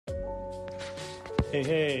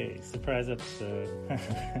Hey, surprise episode.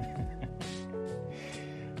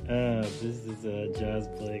 This is Jazz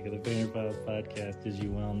Blake of the Painter Files podcast, as you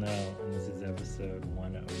well know, and this is episode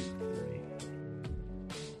 103.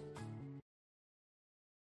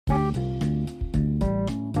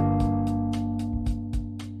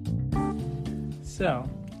 So,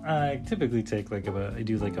 I typically take I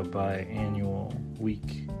do a biannual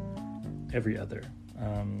week every other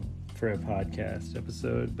for a podcast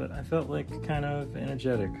episode, but I felt kind of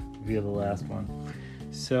energetic via the last one.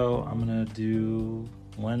 So I'm going to do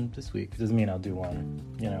one this week. It doesn't mean I'll do one,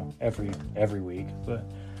 every week,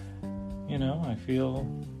 but I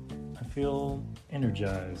feel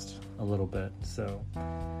energized a little bit. So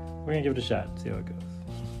we're going to give it a shot, see how it goes.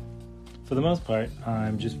 For the most part,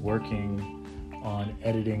 I'm just working on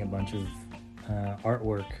editing a bunch of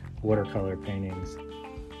artwork, watercolor paintings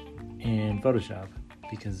in Photoshop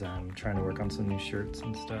because I'm trying to work on some new shirts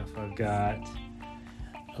and stuff. I've got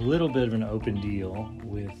a little bit of an open deal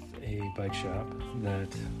with a bike shop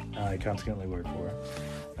that I consequently work for,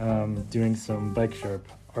 doing some bike shop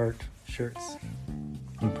art shirts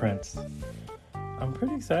and prints. I'm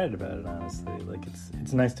pretty excited about it, honestly.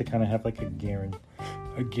 It's nice to kind of have a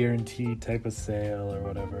guaranteed type of sale or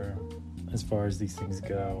whatever as far as these things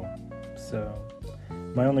go. So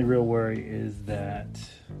my only real worry is that,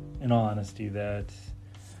 in all honesty, that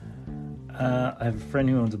I have a friend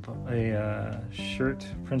who owns a shirt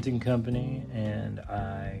printing company, and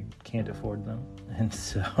I can't afford them, and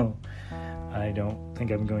so I don't think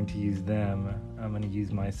I'm going to use them. I'm going to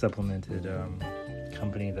use my supplemented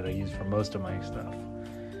company that I use for most of my stuff,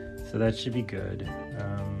 so that should be good.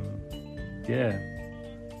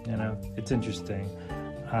 It's interesting.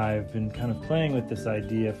 I've been kind of playing with this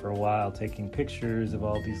idea for a while, taking pictures of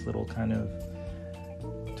all these little kind of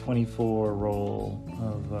 24 roll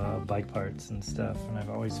of bike parts and stuff, and I've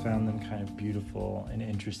always found them kind of beautiful and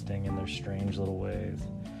interesting in their strange little ways.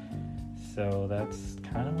 So that's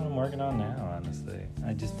kind of what I'm working on now, honestly.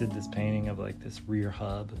 I just did this painting of this rear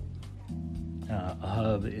hub. A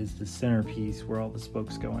hub is the centerpiece where all the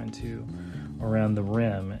spokes go into around the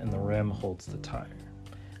rim, and the rim holds the tire.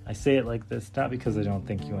 I say it like this not because I don't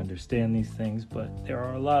think you understand these things, but there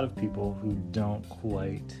are a lot of people who don't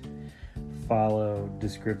quite follow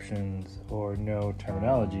descriptions or know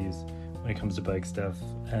terminologies when it comes to bike stuff,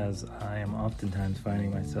 as I am oftentimes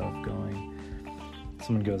finding myself going,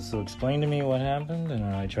 someone goes, so explain to me what happened, and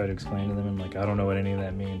I try to explain to them, and I don't know what any of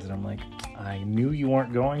that means, and I'm like, I knew you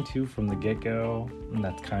weren't going to from the get-go, and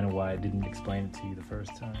that's kind of why I didn't explain it to you the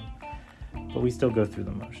first time, but we still go through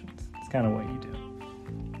the motions. It's kind of what you do.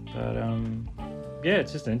 But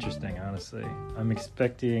it's just interesting, honestly. I'm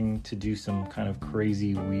expecting to do some kind of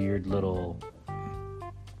crazy, weird little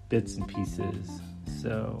bits and pieces.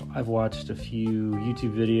 So I've watched a few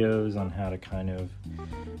YouTube videos on how to kind of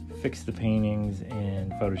fix the paintings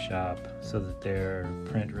in Photoshop so that they're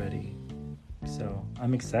print ready. So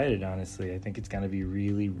I'm excited, honestly. I think it's going to be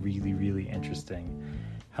really, really, really interesting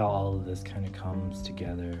how all of this kind of comes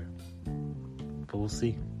together. But we'll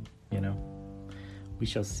see, We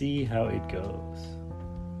shall see how it goes.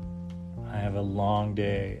 I have a long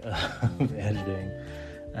day of editing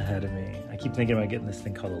ahead of me. I keep thinking about getting this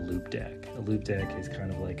thing called a loop deck. A loop deck is kind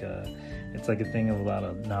of it's a thing of a lot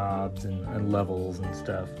of knobs and levels and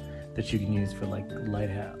stuff that you can use for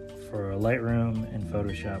for Lightroom and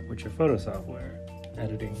Photoshop, which are photo software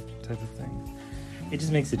editing type of things. It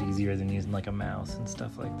just makes it easier than using a mouse and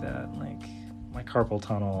stuff like that. My carpal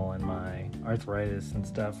tunnel and my arthritis and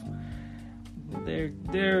stuff,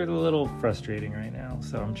 they're a little frustrating right now,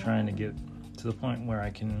 so I'm trying to get to the point where I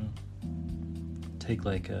can take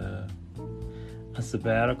a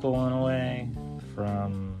sabbatical in a way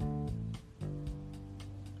from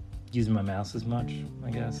using my mouse as much,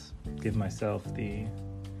 I guess. Give myself the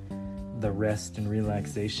rest and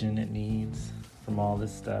relaxation it needs from all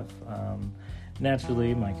this stuff.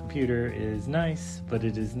 Naturally, my computer is nice, but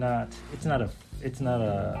it's not a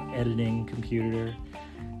editing computer,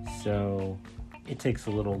 so it takes a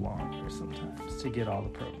little longer sometimes to get all the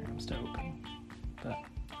programs to open. But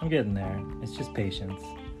I'm getting there. It's just patience.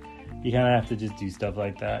 You kind of have to just do stuff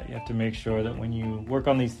like that. You have to make sure that when you work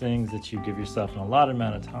on these things that you give yourself an allotted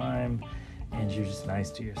amount of time and you're just nice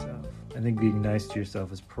to yourself. I think being nice to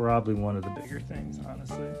yourself is probably one of the bigger things,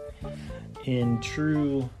 honestly. In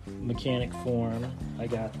true mechanic form, I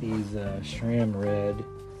got these SRAM Red,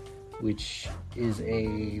 which is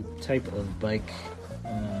a type of bike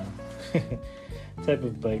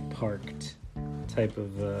parked type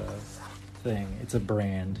of thing. It's a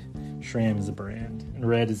brand. SRAM is a brand, and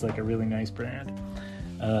Red is a really nice brand.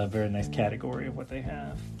 a very nice category of what they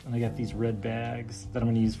have. And I got these red bags that I'm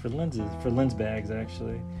going to use for lens bags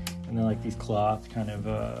actually. And they're like these cloth kind of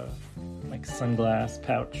like sunglass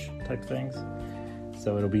pouch type things.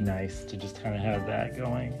 So it'll be nice to just kind of have that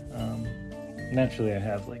going. Naturally I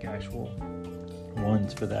have like actual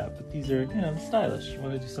ones for that, but these are, stylish. I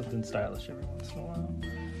want to do something stylish every once in a while.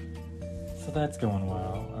 So that's going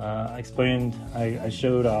well. I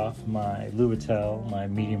showed off my Lubitel, my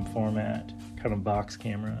medium format kind of box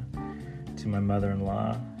camera to my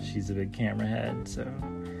mother-in-law. She's a big camera head, so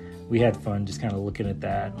we had fun just kind of looking at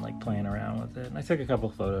that and like playing around with it. And I took a couple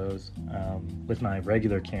photos with my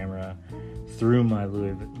regular camera through my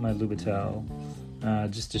Lubitel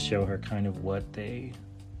just to show her kind of what they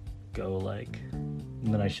go like.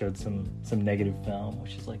 And then I showed some negative film,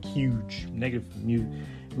 which is like huge.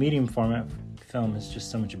 Medium format film is just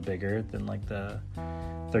so much bigger than like the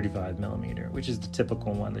 35 millimeter, which is the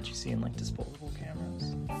typical one that you see in like disposable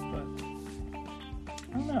cameras. But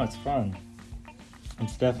I don't know, it's fun.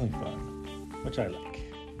 It's definitely fun, which I like.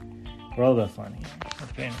 We're all about fun here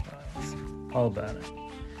at Band of Eyes. All about it.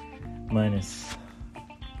 Minus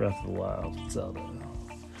Breath of the Wild, Zelda,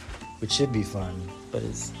 which should be fun, but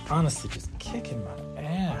is honestly just kicking my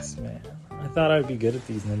ass, man. I thought I'd be good at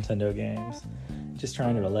these Nintendo games, just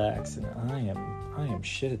trying to relax, and I am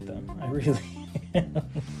shit at them. I really am.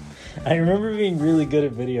 I remember being really good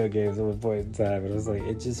at video games at one point in time, and I was like,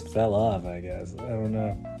 it just fell off, I guess. I don't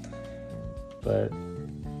know. But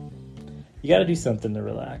you gotta do something to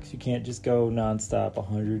relax. You can't just go nonstop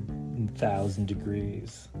 100,000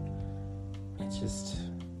 degrees. It's just,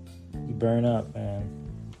 you burn up, man.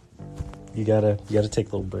 You gotta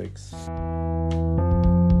take little breaks.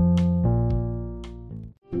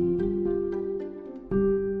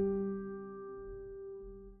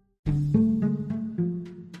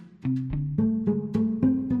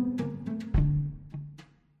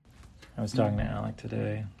 I was talking to Alec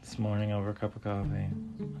today, this morning, over a cup of coffee,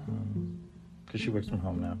 because she works from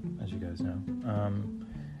home now, as you guys know.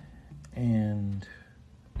 And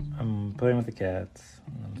I'm playing with the cats,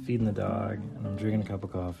 and I'm feeding the dog, and I'm drinking a cup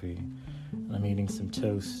of coffee, and I'm eating some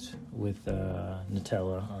toast with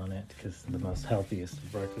Nutella on it, because the most healthiest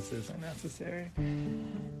of breakfasts are necessary.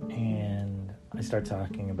 And I start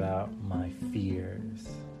talking about my fears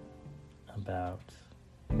about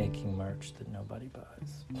making merch that nobody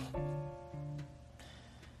buys.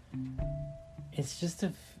 It's just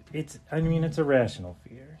it's a rational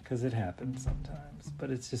fear, because it happens sometimes, but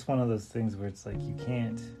it's just one of those things where it's like you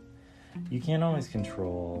can't always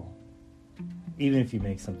control, even if you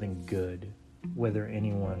make something good, whether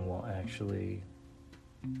anyone will actually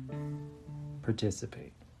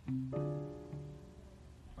participate.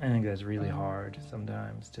 I think that's really hard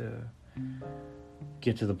sometimes to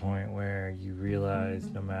get to the point where you realize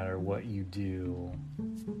no matter what you do,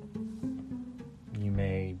 you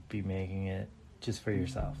may be making it just for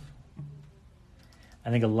yourself. I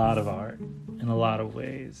think a lot of art, in a lot of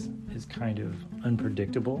ways, is kind of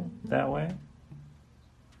unpredictable that way.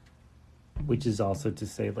 Which is also to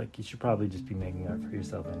say, like, you should probably just be making art for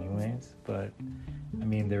yourself anyways. But, I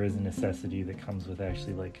mean, there is a necessity that comes with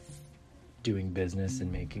actually, like, doing business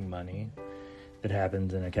and making money that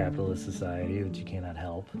happens in a capitalist society, which you cannot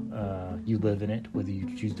help. You live in it, whether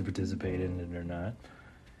you choose to participate in it or not.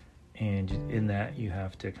 And in that, you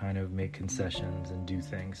have to kind of make concessions and do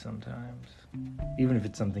things sometimes. Even if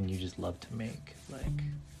it's something you just love to make. Like,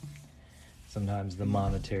 sometimes the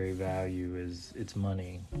monetary value is its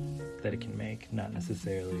money that it can make, not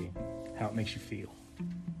necessarily how it makes you feel.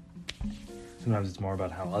 Sometimes it's more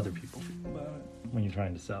about how other people feel about it when you're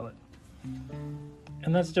trying to sell it.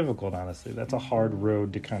 And that's difficult, honestly. That's a hard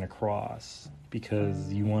road to kind of cross,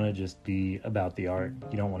 because you want to just be about the art.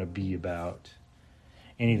 You don't want to be about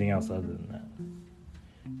anything else other than that.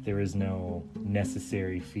 There is no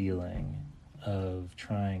necessary feeling of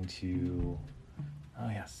trying to... Oh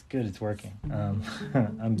yes, good, it's working.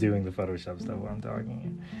 I'm doing the Photoshop stuff while I'm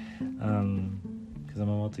talking, because I'm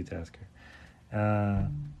a multitasker.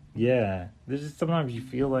 Yeah, there's just sometimes you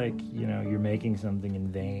feel like, you're making something in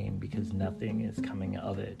vain because nothing is coming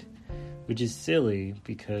of it, which is silly,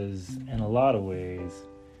 because in a lot of ways,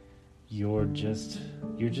 you're just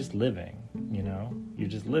living, You're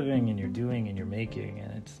just living, and you're doing, and you're making,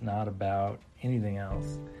 and it's not about anything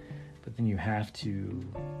else. But then you have to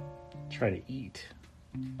try to eat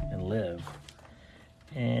and live.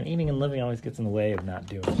 And eating and living always gets in the way of not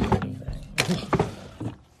doing anything.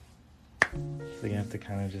 So you have to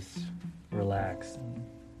kind of just relax and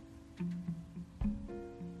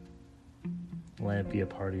let it be a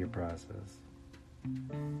part of your process.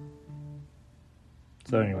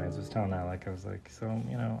 So anyways, I was telling Alec, I was like, so,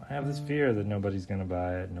 I have this fear that nobody's going to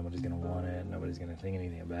buy it, nobody's going to want it, nobody's going to think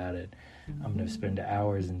anything about it. I'm going to spend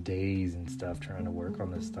hours and days and stuff trying to work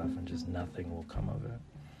on this stuff, and just nothing will come of it.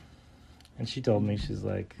 And she told me, she's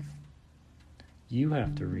like, you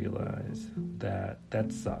have to realize that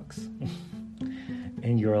sucks.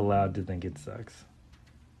 And you're allowed to think it sucks.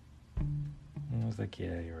 And I was like,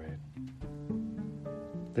 yeah, you're right.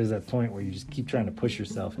 There's that point where you just keep trying to push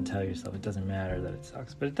yourself and tell yourself it doesn't matter that it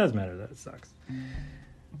sucks, but it does matter that it sucks.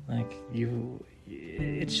 Like,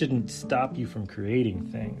 it shouldn't stop you from creating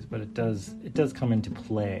things, but it does come into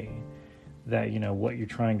play that, what you're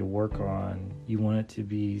trying to work on, you want it to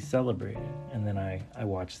be celebrated. And then I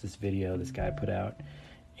watched this video this guy put out,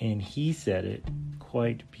 and he said it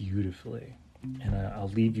quite beautifully. And I'll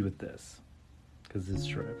leave you with this, because this is a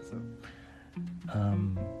short episode.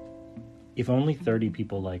 If only 30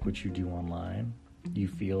 people like what you do online, you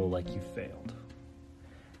feel like you failed.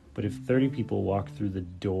 But if 30 people walk through the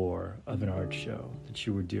door of an art show that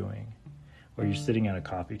you were doing, or you're sitting at a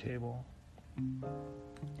coffee table,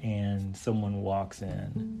 and someone walks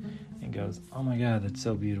in and goes, oh my God, that's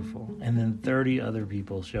so beautiful. And then 30 other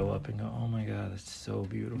people show up and go, oh my God, that's so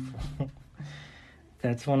beautiful.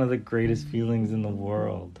 That's one of the greatest feelings in the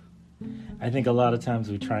world. I think a lot of times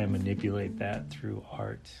we try and manipulate that through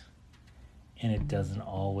art, and it doesn't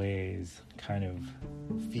always kind of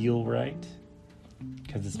feel right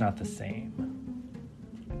because it's not the same.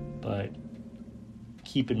 But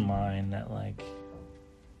keep in mind that,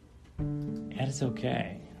 and it's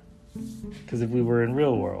okay. Because if we were in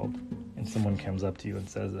real world and someone comes up to you and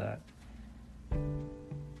says that,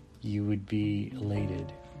 you would be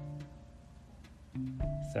elated.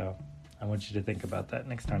 So I want you to think about that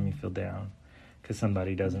next time you feel down. Because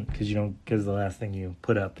somebody doesn't, because the last thing you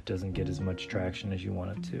put up doesn't get as much traction as you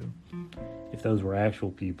want it to. If those were actual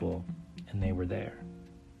people and they were there,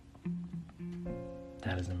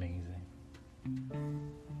 that is amazing.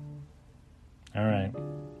 All right,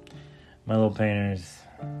 my little painters,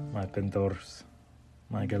 my pintores,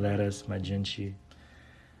 my galeras, my gente.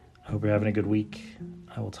 I hope you're having a good week.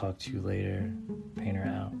 I will talk to you later. Painter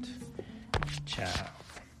out. Ciao.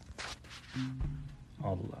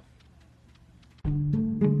 All the love.